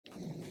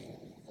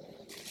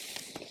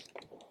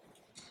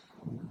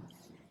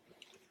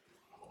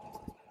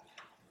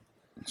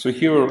So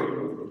here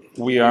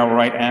we are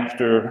right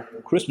after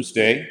Christmas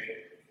Day.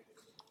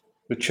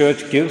 The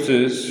church gives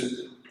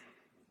us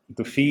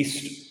the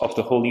feast of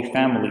the Holy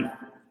Family.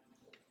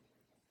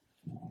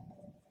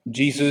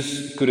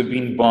 Jesus could have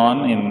been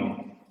born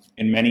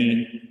in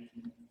many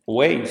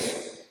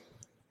ways.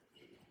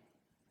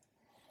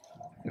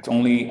 It's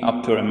only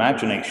up to our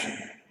imagination.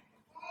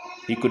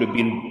 He could have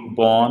been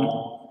born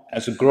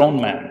as a grown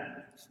man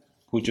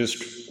who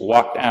just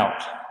walked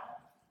out.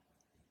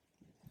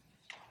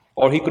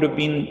 Or he could have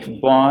been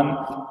born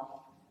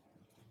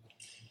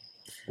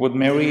with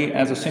Mary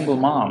as a single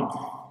mom.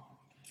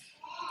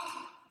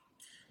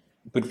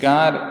 But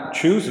God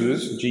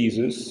chooses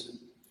Jesus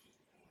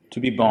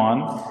to be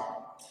born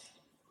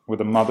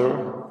with a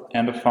mother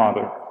and a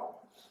father.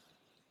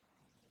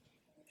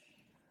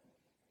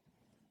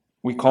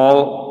 We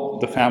call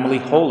the family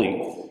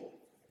holy,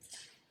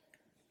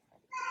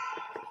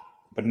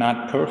 but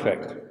not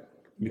perfect.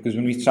 Because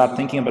when we start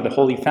thinking about the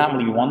Holy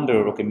Family, we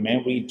wonder, okay,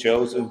 Mary,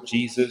 Joseph,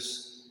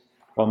 Jesus,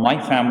 well,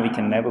 my family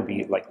can never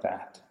be like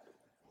that.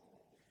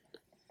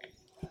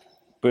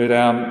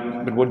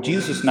 But what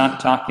Jesus is not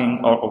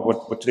talking, or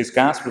what today's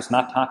gospel is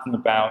not talking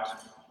about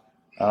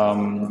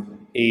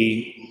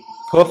a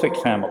perfect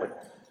family,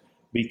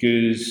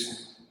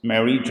 because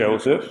Mary,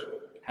 Joseph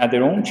had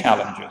their own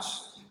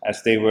challenges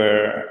as they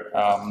were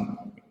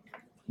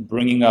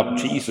bringing up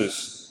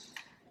Jesus.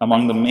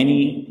 Among the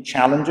many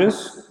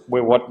challenges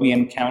were what we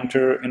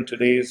encounter in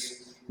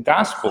today's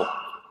gospel,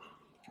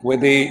 where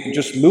they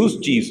just lose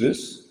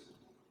Jesus,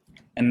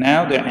 and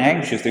now they're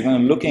anxious. They're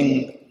going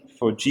looking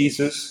for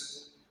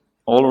Jesus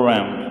all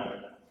around.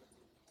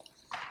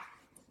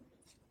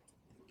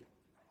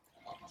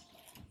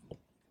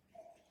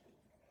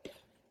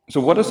 So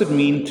what does it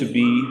mean to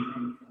be,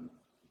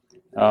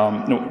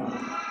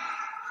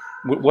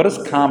 what is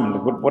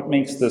common? What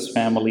makes this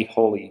family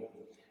holy?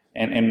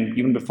 And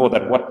even before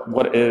that,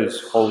 what is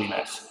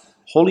holiness?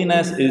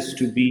 Holiness is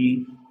to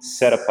be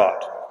set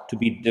apart, to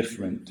be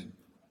different.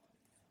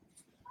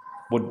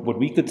 What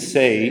we could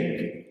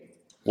say,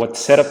 what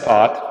set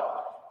apart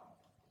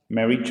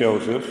Mary,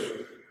 Joseph,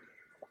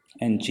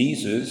 and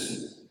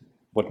Jesus,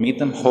 what made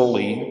them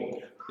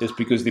holy is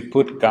because they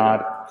put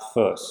God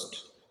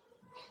first.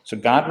 So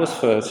God was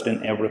first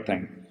in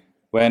everything.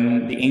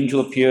 When the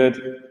angel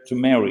appeared to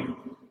Mary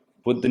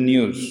with the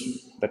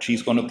news that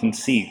she's going to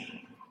conceive,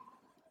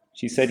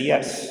 she said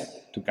yes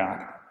to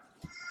God.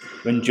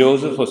 When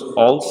Joseph was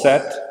all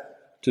set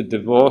to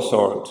divorce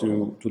or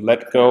to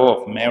let go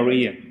of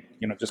Mary and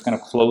just kind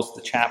of close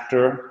the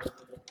chapter,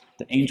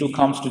 the angel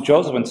comes to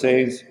Joseph and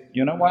says,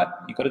 "You know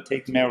what? You got to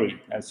take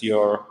Mary as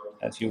your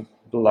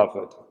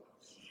beloved."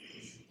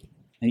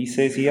 And he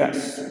says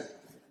yes.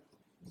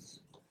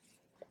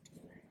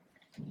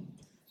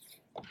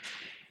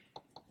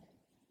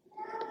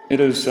 It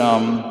is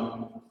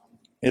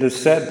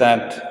said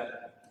that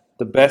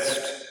the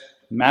best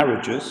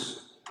marriages,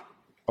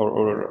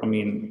 or I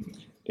mean,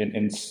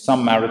 in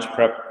some marriage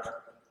prep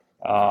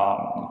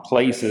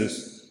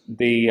places,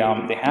 they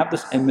have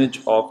this image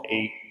of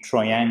a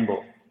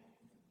triangle,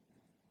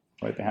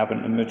 right? They have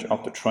an image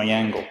of the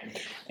triangle,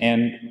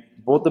 and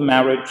both the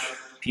marriage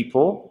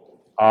people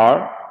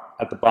are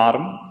at the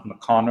bottom, in the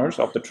corners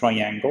of the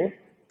triangle,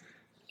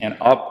 and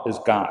up is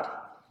God.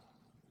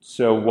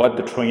 So what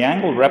the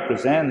triangle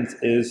represents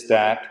is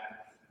that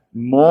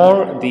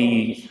more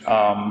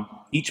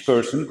each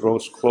person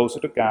grows closer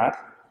to God,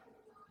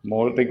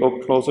 more they go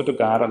closer to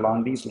God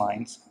along these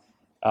lines,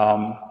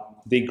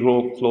 they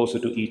grow closer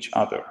to each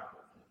other.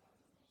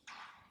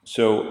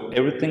 So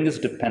everything is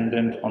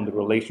dependent on the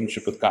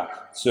relationship with God.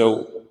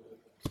 So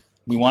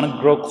we want to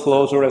grow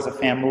closer as a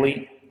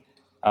family.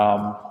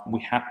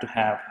 We have to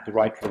have the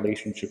right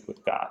relationship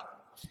with God.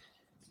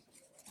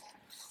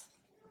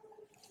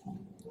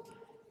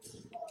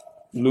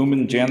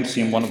 Lumen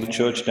Gentium, one of the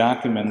church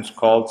documents,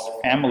 calls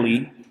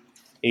family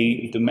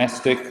a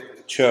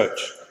domestic church,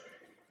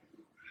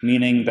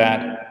 meaning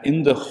that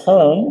in the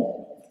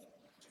home,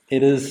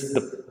 it is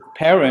the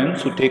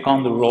parents who take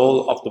on the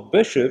role of the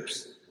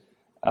bishops,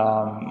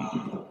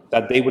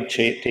 that they would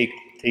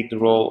take the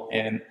role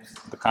in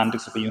the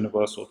context of a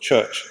universal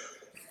church.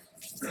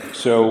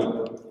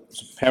 So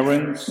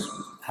parents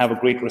have a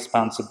great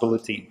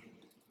responsibility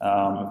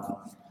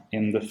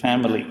in the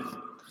family.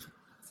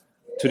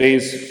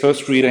 Today's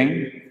first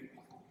reading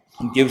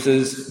gives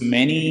us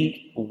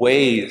many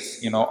ways,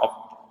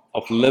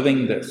 of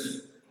living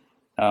this.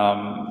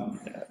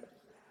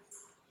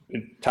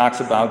 It talks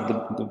about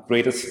the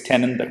greatest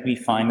tenet that we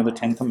find in the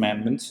Ten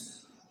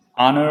Commandments: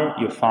 honor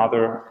your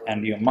father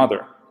and your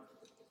mother.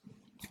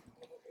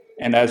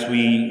 And as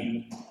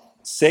we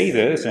say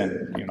this,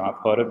 and I've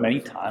heard it many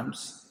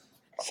times,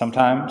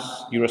 sometimes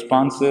your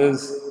response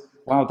is,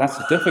 "Wow, that's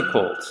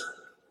difficult."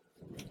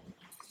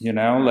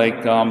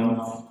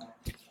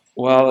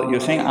 Well, you're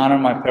saying honor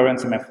my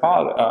parents and my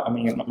father.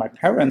 My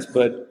parents,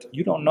 but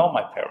you don't know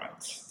my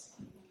parents.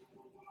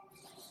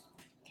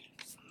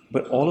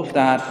 But all of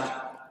that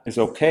is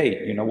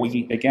okay.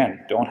 We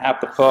again don't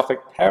have the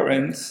perfect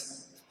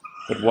parents,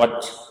 but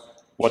what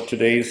what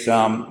today's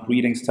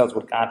readings tells,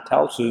 what God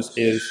tells us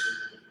is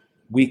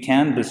we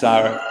can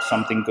desire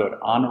something good.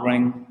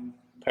 Honoring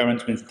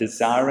parents means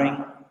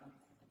desiring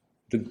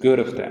the good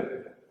of them,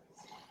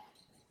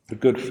 the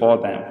good for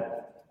them.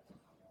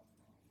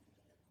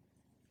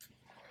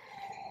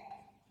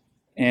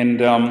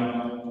 And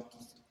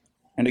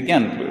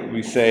again,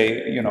 we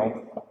say,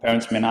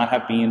 parents may not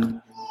have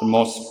been the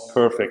most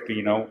perfect.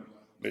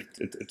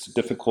 It's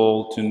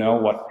difficult to know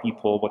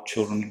what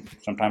children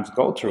sometimes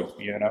go through.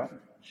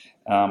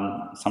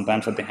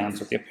 Sometimes at the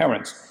hands of their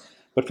parents.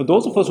 But for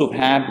those of us who've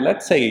had,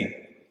 let's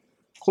say,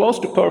 close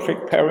to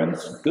perfect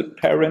parents, good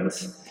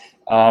parents,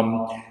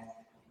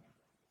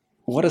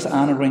 what does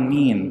honoring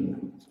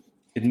mean?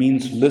 It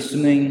means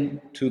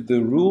listening to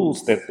the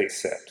rules that they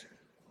set.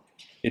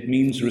 It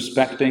means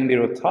respecting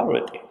their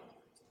authority.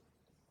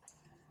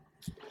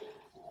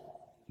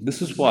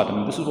 This is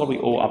what we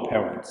owe our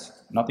parents,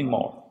 nothing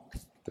more.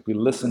 That we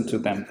listen to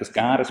them, because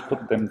God has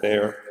put them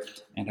there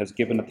and has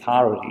given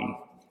authority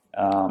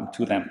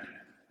to them.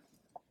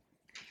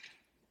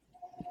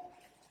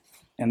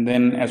 And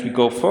then as we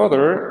go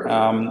further,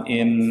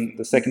 in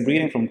the second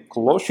reading from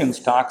Colossians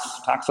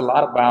talks a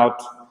lot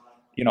about,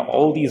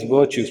 all these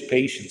virtues,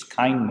 patience,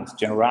 kindness,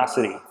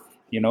 generosity.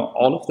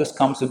 All of this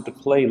comes into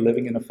play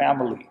living in a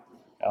family.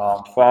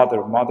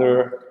 Father,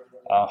 mother,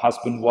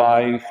 husband,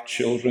 wife,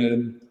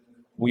 children.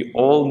 We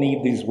all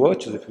need these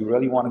virtues if we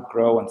really want to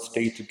grow and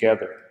stay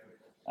together.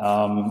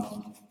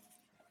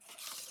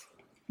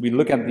 We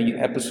look at the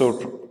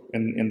episode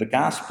in the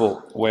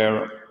Gospel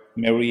where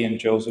Mary and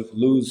Joseph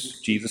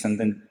lose Jesus, and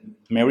then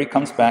Mary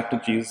comes back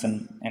to Jesus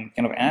and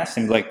kind of asks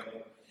him, like,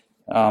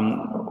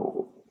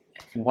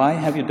 why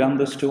have you done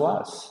this to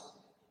us?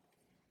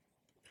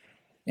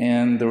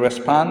 And the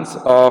response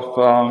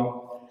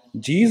of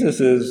Jesus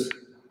is,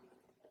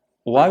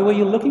 why were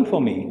you looking for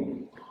me?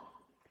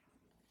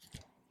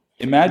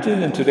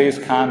 Imagine in today's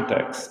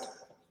context,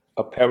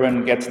 a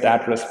parent gets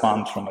that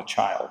response from a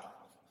child.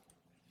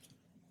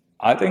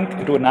 I think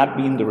it would not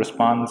be in the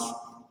response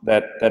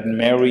that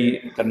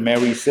Mary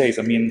says.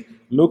 I mean,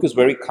 Luke is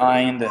very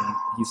kind, and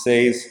he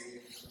says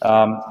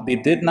they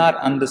did not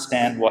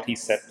understand what he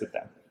said to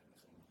them.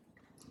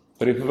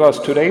 But if it was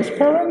today's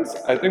parents,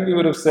 I think we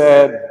would have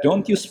said,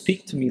 "Don't you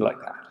speak to me like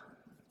that."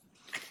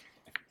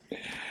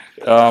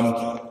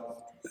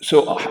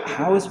 So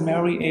how is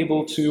Mary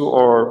able to,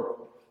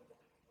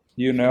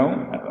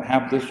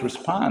 have this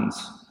response?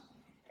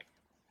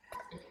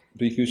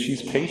 Because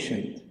she's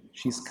patient,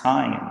 she's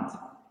kind.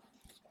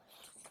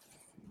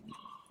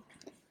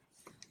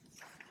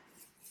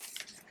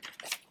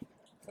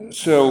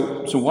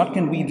 So what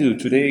can we do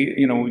today?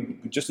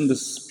 Just in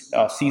this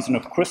season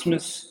of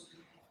Christmas,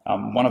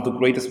 one of the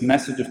greatest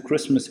messages of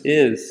Christmas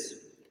is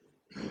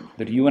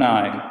that you and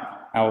I,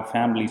 our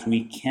families,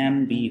 we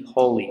can be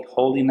holy.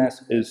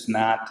 Holiness is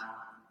not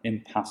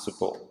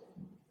impossible.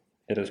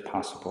 It is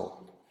possible.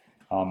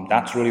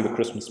 That's really the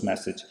Christmas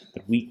message,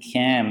 that we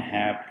can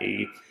have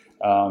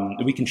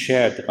we can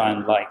share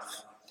divine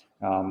life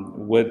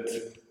with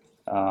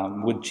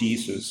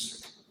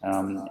Jesus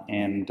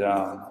and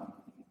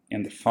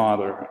the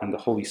Father and the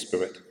Holy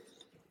Spirit.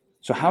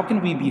 So how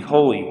can we be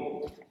holy?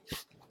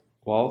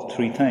 Well,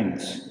 three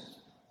things.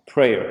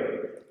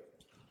 Prayer,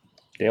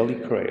 daily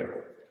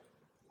prayer.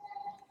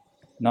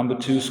 Number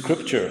two,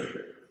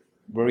 scripture,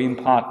 very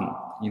important,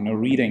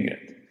 reading it.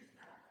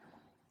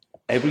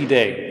 Every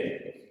day,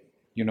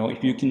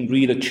 if you can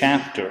read a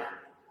chapter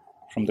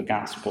from the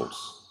Gospels,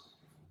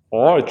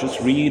 or just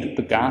read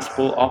the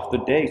Gospel of the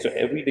day. So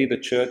every day the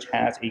church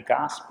has a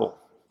Gospel.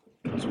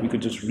 So we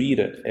could just read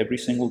it every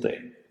single day.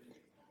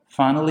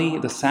 Finally,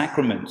 the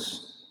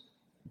sacraments,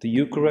 the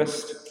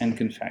Eucharist and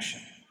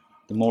confession.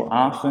 The more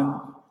often,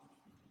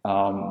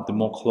 the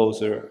more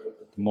closer,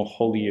 the more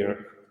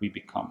holier we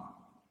become.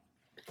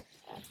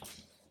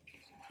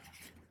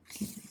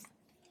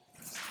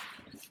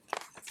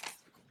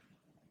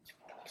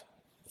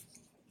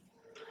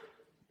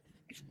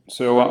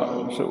 So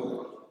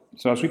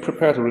as we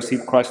prepare to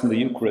receive Christ in the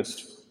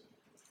Eucharist,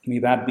 may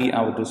that be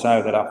our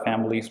desire, that our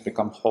families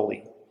become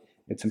holy.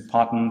 It's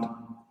important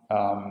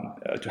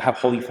to have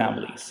holy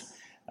families,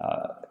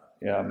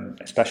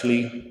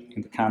 especially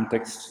in the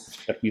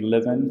context that we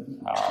live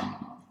in.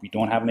 We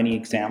don't have many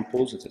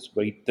examples. It's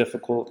very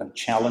difficult and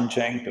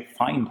challenging to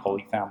find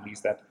holy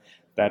families that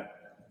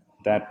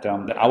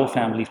our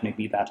families may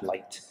be that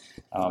light.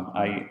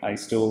 I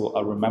still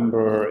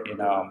remember in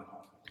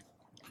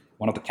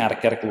one of the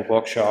catechetical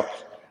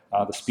workshops,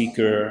 the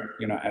speaker,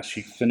 as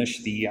she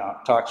finished the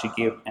talk, she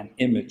gave an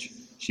image.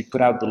 She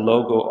put out the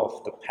logo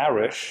of the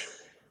parish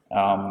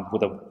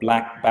with a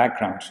black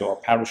background. So our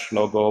parish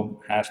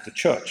logo has the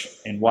church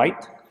in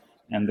white,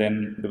 and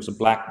then there was a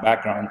black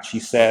background. She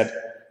said,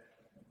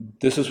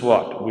 this is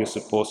what we're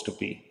supposed to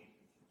be,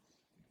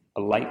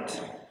 a light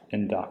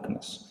in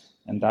darkness.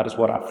 And that is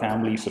what our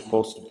family is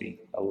supposed to be,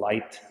 a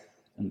light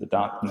in the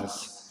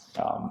darkness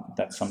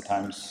that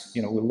sometimes,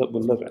 we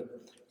live in.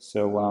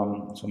 So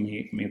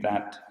may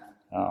that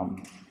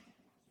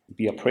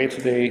be a prayer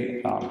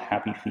today.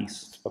 Happy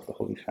Feast of the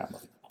Holy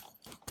Family.